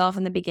ask yourself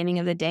in the beginning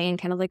of the day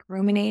and kind of like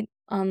ruminate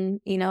on,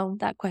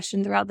 that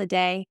question throughout the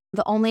day.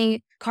 The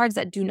only cards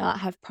that do not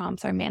have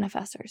prompts are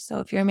manifestors. So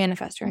if you're a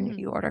manifestor and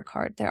you order a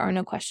card, there are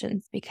no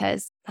questions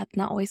because that's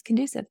not always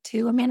conducive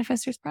to a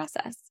manifestor's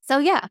process. So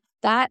yeah,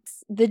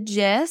 that's the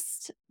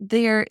gist.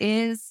 There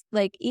is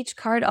like each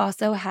card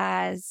also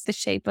has the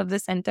shape of the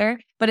center,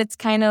 but it's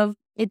kind of,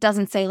 it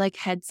doesn't say like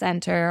head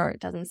center, or it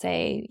doesn't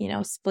say,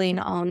 spleen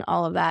on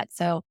all of that.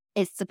 So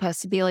it's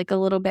supposed to be like a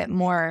little bit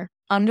more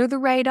under the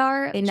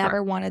radar. I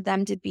never wanted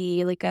them to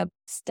be like a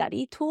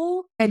study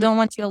tool. I don't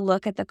want you to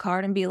look at the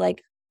card and be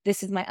like,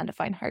 this is my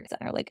undefined heart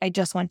center. Like, I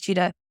just want you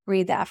to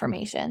read the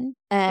affirmation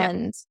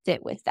and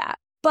sit with that.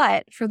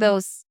 But for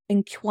those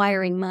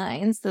inquiring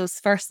minds, those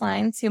first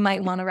lines who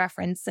might want to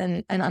reference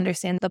and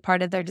understand the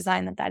part of their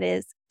design that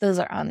is, those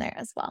are on there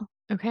as well.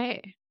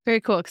 Okay. Very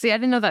cool. See, I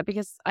didn't know that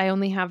because I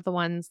only have the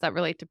ones that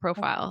relate to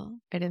profile.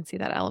 I didn't see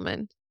that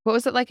element. What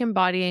was it like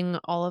embodying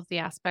all of the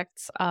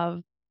aspects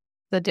of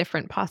the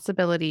different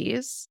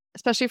possibilities,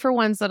 especially for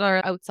ones that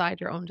are outside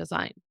your own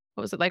design?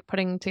 What was it like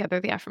putting together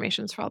the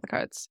affirmations for all the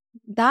cards?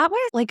 That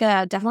was like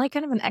definitely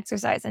kind of an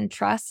exercise in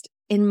trust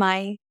in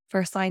my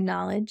first line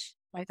knowledge,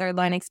 my third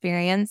line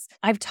experience.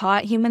 I've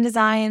taught human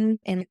design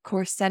in a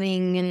course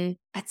setting, and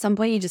at some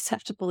point you just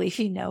have to believe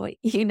you know what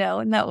you know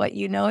and that what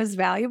you know is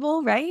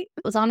valuable, right?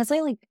 It was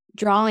honestly like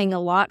drawing a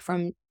lot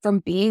from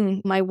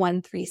being my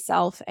 1-3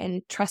 self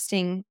and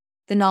trusting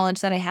the knowledge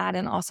that I had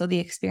and also the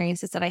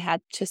experiences that I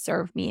had to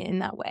serve me in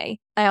that way.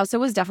 I also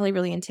was definitely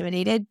really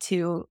intimidated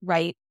to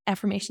write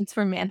affirmations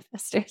for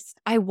manifestors.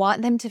 I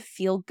want them to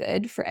feel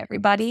good for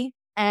everybody.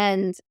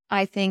 And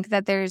I think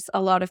that there's a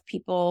lot of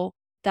people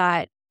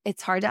that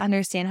it's hard to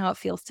understand how it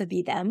feels to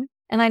be them.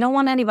 And I don't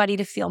want anybody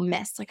to feel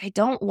missed. Like, I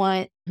don't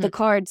want the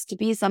cards to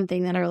be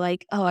something that are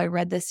like, oh, I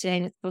read this today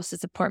and it's supposed to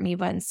support me,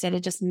 but instead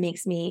it just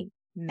makes me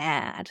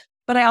mad.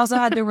 But I also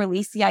had to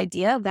release the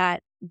idea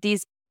that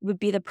these would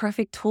be the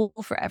perfect tool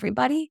for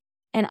everybody,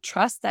 and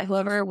trust that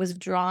whoever was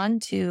drawn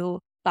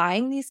to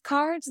buying these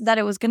cards, that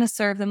it was going to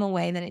serve them a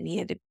way that it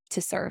needed to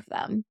serve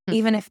them,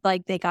 even if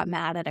like they got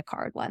mad at a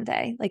card one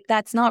day. Like,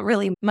 that's not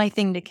really my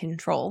thing to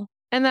control.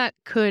 And that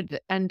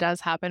could and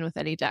does happen with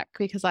any deck,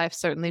 because I've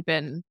certainly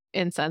been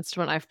incensed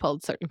when I've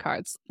pulled certain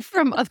cards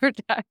from other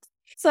decks.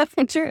 So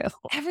true.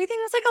 Everything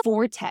was like a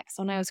vortex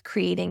when I was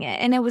creating it.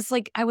 And it was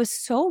like, I was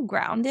so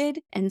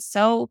grounded. And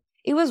so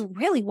it was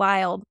really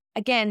wild.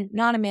 Again,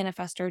 not a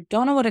manifestor.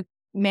 Don't know what a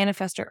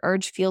manifestor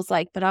urge feels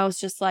like, but I was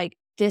just like,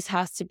 this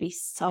has to be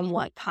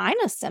somewhat kind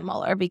of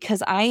similar,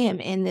 because I am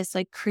in this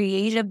like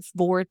creative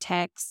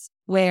vortex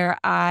where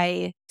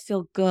I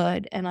feel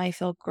good and I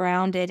feel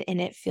grounded, and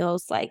it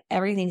feels like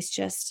everything's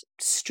just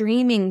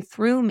streaming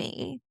through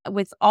me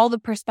with all the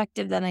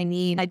perspective that I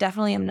need. I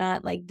definitely am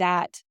not like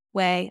that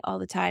way all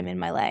the time in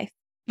my life.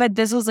 But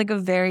this was like a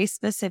very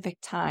specific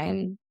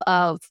time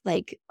of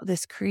like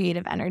this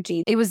creative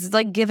energy. It was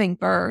like giving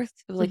birth.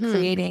 It was like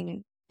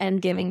creating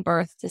and giving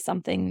birth to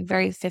something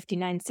very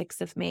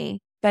 59-6 of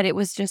me. but it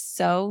was just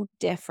so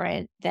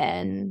different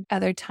than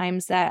other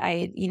times that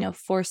I,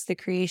 forced the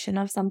creation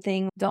of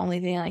something. The only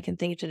thing I can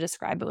think to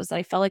describe it was that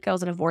I felt like I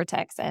was in a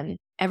vortex and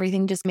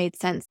everything just made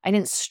sense. I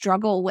didn't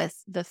struggle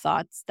with the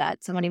thoughts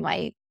that somebody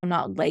might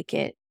not like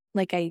it.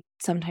 Like I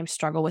sometimes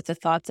struggle with the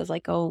thoughts of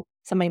like, oh,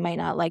 somebody might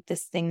not like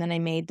this thing that I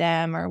made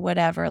them or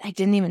whatever. I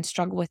didn't even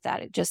struggle with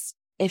that. It just,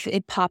 if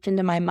it popped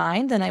into my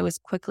mind, then I was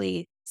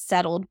quickly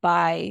settled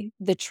by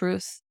the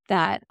truth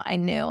that I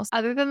knew.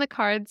 Other than the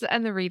cards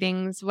and the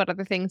readings, what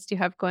other things do you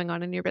have going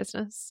on in your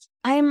business?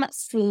 I'm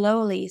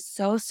slowly,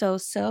 so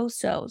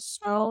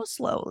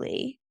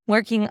slowly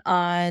working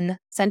on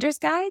sender's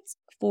guides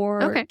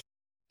for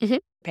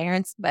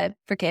parents, but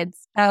for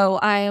kids. So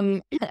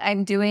I'm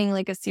doing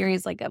like a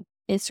series like of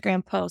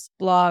Instagram posts,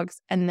 blogs,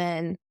 and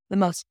then the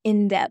most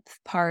in-depth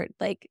part,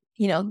 like,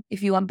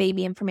 if you want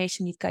baby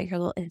information, you've got your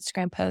little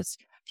Instagram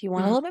post. If you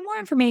want a little bit more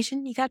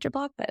information, you got your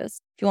blog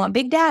post. If you want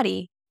Big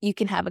Daddy, you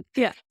can have a.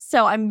 Yeah.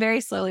 So I'm very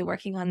slowly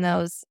working on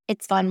those.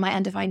 It's fun. My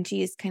Undefined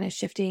G is kind of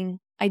shifting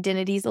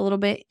identities a little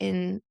bit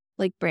in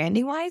like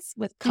branding wise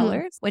with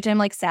colors, which I'm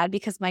like sad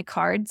because my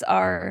cards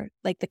are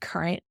like the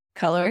current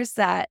colors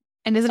that.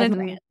 And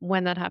isn't it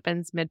when that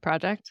happens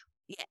mid-project?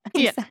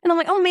 Yeah. And I'm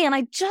like, oh man,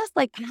 I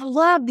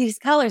love these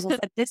colors. But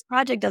this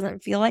project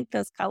doesn't feel like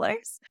those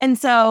colors. And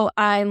so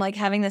I'm like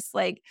having this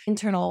like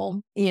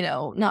internal,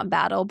 not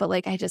battle, but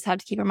like I just have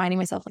to keep reminding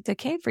myself like, it's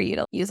okay for you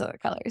to use other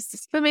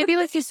colors. But maybe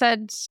like you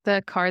said,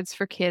 the cards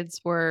for kids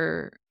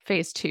were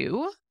phase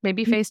 2.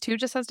 Maybe phase 2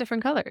 just has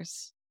different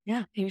colors.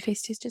 Yeah, maybe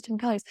phase 2 is just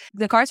different colors.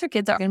 The cards for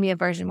kids are going to be a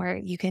version where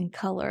you can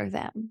color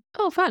them.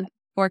 Oh, fun.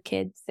 For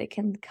kids, they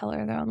can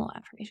color their own little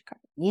affirmation card.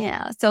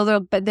 Yeah.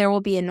 So there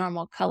will be a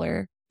normal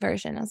color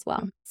version as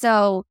well.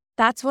 So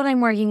that's what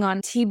I'm working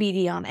on,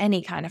 TBD on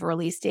any kind of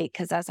release date,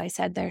 because as I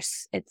said,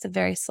 it's a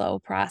very slow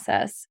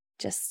process,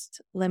 just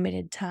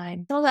limited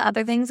time. All the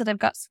other things that I've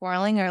got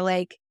swirling are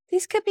like,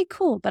 these could be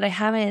cool, but I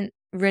haven't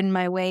ridden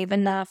my wave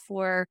enough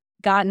or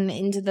gotten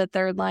into the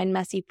third line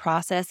messy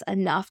process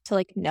enough to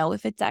like know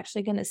if it's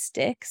actually going to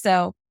stick.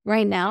 So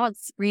right now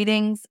it's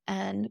readings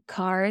and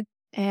cards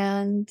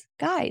and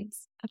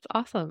guides. That's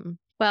awesome.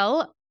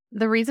 Well,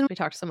 the reason we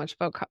talked so much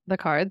about the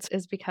cards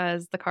is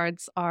because the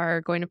cards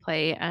are going to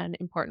play an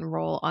important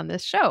role on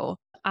this show.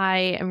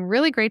 I am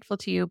really grateful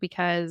to you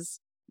because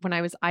when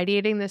I was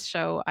ideating this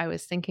show, I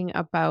was thinking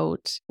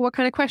about what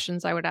kind of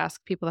questions I would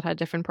ask people that had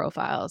different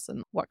profiles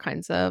and what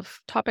kinds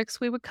of topics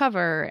we would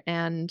cover.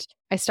 And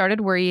I started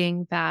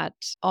worrying that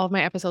all of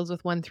my episodes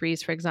with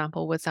 1-3s, for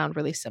example, would sound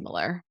really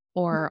similar,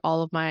 or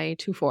all of my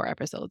 2-4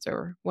 episodes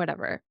or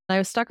whatever. I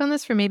was stuck on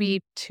this for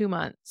maybe 2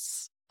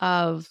 months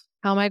of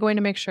how am I going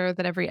to make sure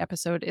that every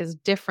episode is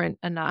different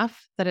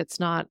enough that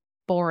it's not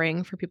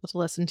boring for people to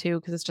listen to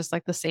because it's just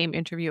like the same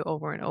interview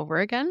over and over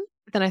again.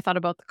 Then I thought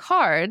about the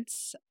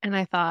cards and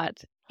I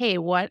thought, hey,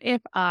 what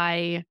if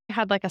I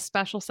had like a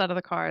special set of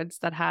the cards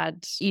that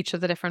had each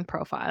of the different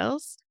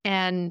profiles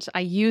and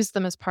I used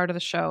them as part of the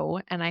show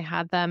and I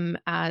had them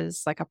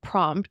as like a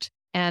prompt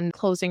and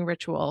closing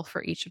ritual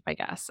for each of my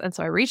guests. And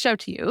so I reached out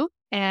to you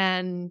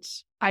and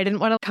I didn't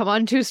want to come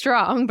on too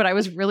strong, but I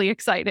was really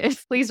excited.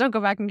 Please don't go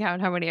back and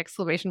count how many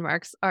exclamation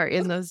marks are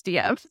in those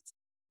DMs.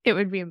 It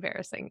would be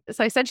embarrassing.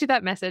 So I sent you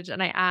that message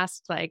and I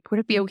asked, like, would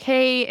it be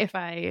okay if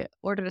I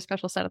ordered a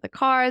special set of the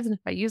cards and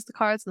if I used the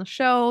cards in the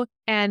show?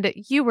 And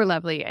you were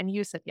lovely and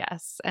you said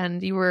yes.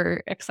 And you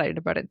were excited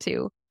about it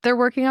too. They're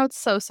working out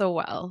so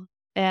well.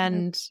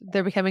 And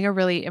they're becoming a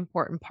really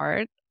important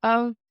part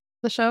of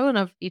the show and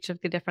of each of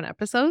the different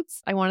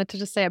episodes. I wanted to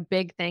just say a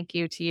big thank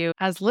you to you.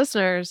 As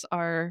listeners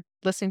are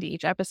listening to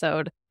each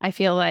episode, I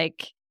feel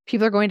like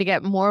people are going to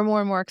get more and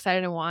more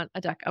excited and want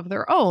a deck of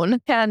their own.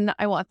 And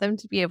I want them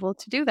to be able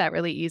to do that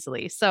really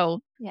easily. So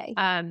Thank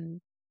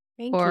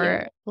for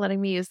you. letting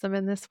me use them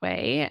in this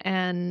way.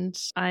 And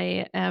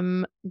I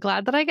am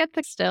glad that I get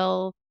to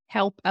still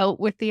help out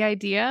with the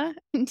idea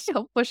and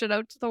help push it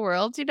out to the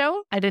world.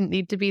 I didn't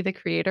need to be the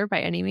creator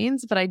by any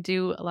means, but I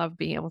do love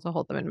being able to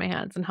hold them in my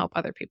hands and help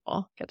other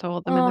people get to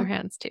hold them in their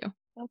hands too.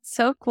 That's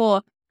so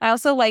cool. I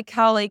also like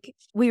how like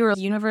we were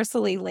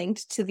universally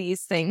linked to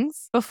these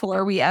things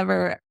before we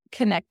ever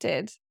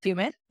connected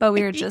human, but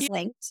we were just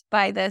linked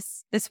by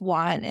this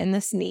want and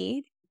this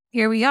need.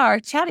 Here we are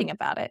chatting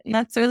about it. And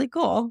that's really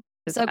cool.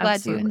 So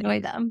glad you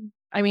enjoy them.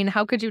 I mean,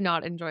 how could you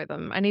not enjoy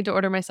them? I need to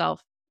order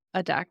myself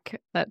a deck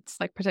that's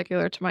like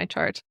particular to my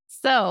chart.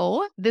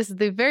 So this is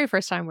the very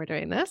first time we're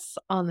doing this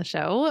on the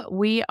show.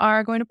 We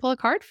are going to pull a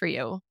card for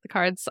you. The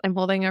cards I'm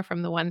holding are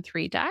from the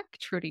 1-3 deck,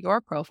 true to your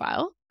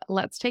profile.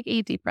 Let's take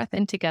a deep breath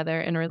in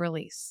together and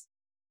release.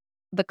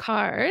 The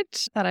card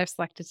that I've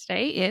selected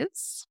today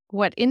is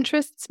what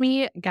interests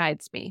me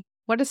guides me.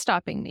 What is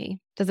stopping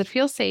me? Does it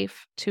feel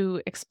safe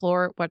to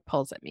explore what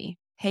pulls at me?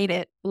 Hate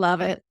it.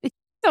 Love it.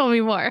 Tell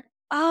me more.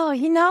 Oh,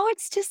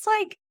 it's just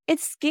like,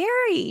 it's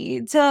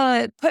scary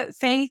to put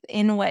faith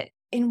in what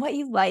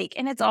you like.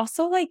 And it's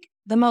also like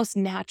the most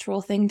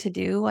natural thing to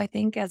do, I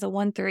think, as a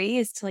 1-3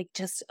 is to like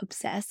just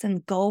obsess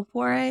and go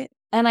for it.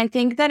 And I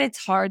think that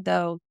it's hard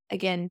though,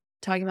 again,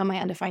 talking about my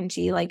undefined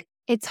G, like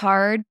it's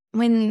hard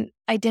when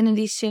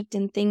identity shift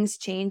and things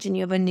change and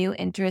you have a new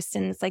interest.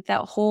 And it's like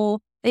that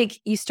whole,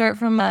 like you start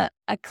from a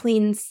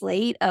clean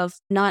slate of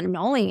not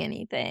knowing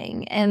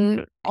anything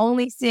and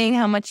only seeing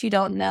how much you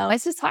don't know.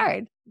 It's just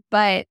hard,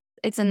 but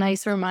it's a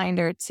nice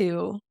reminder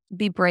to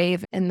be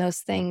brave in those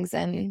things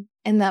and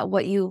that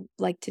what you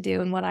like to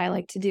do and what I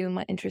like to do and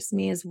what interests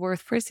me is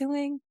worth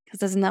pursuing.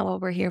 Because isn't that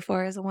what we're here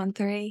for as a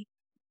 1-3?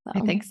 I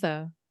think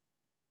so.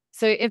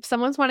 So if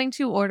someone's wanting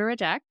to order a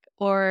deck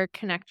or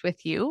connect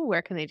with you,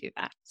 where can they do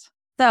that?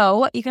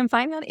 So you can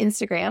find me on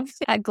Instagram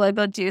at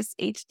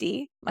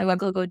GlogoJuiceHD, my web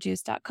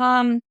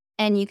glogojuice.com.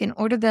 And you can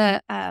order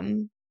the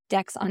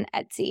decks on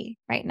Etsy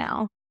right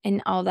now.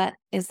 And all that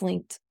is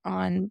linked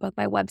on both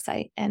my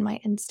website and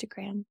my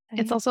Instagram.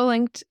 It's also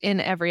linked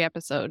in every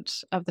episode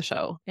of the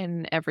show,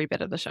 in every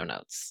bit of the show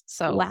notes.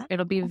 So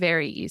it'll be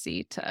very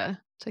easy to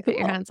get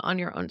your hands on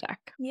your own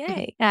deck.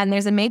 Yay. And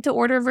there's a made to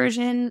order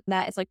version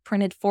that is like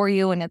printed for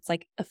you. And it's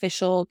like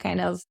official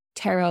kind of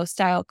tarot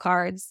style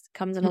cards.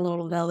 Comes in a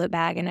little velvet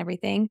bag and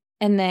everything.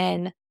 And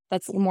then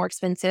that's a little more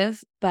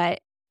expensive, but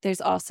there's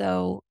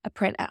also a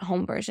print at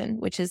home version,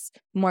 which is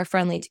more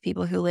friendly to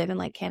people who live in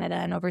like Canada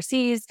and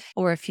overseas.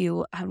 Or if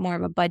you have more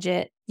of a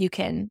budget, you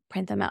can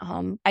print them at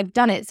home. I've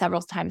done it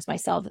several times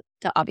myself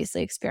to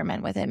obviously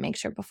experiment with it, make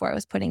sure before I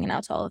was putting it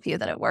out to all of you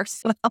that it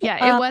works well.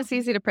 Yeah, it was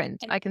easy to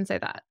print. I can say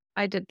that.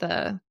 I did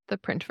the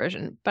print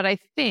version, but I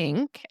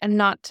think, and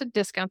not to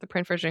discount the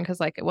print version because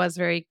like it was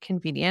very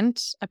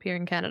convenient up here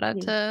in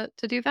Canada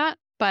to do that.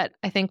 But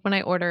I think when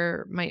I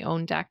order my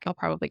own deck, I'll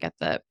probably get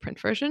the print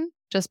version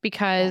just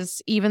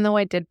because even though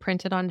I did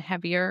print it on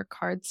heavier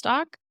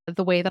cardstock,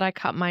 the way that I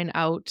cut mine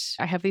out,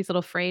 I have these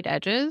little frayed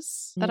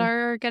edges that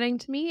are getting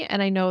to me.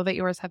 And I know that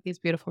yours have these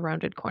beautiful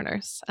rounded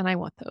corners and I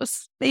want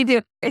those. They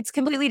do. It's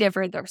completely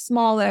different. They're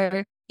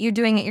smaller. You're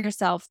doing it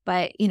yourself,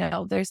 but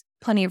there's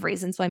plenty of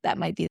reasons why that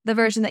might be the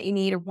version that you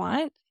need or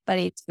want. But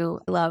I do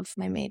love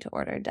my made to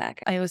order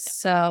deck. I was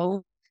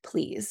so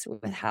pleased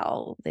with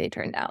how they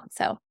turned out.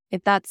 So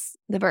if that's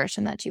the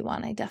version that you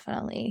want,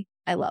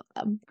 I love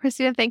them.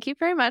 Christina, thank you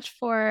very much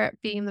for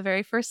being the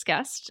very first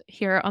guest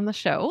here on the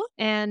show.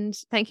 And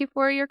thank you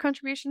for your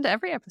contribution to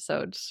every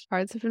episode.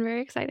 Cards have been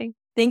very exciting.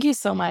 Thank you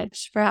so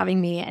much for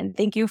having me. And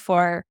thank you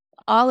for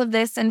all of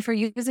this and for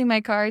using my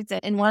cards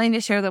and wanting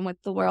to share them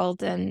with the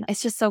world. And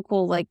it's just so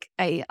cool. Like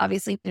I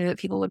obviously knew that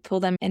people would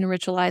pull them and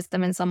ritualize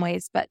them in some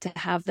ways, but to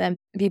have them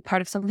be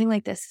part of something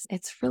like this,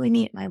 it's really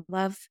neat. And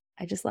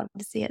I just love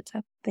to see it.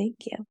 So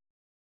thank you.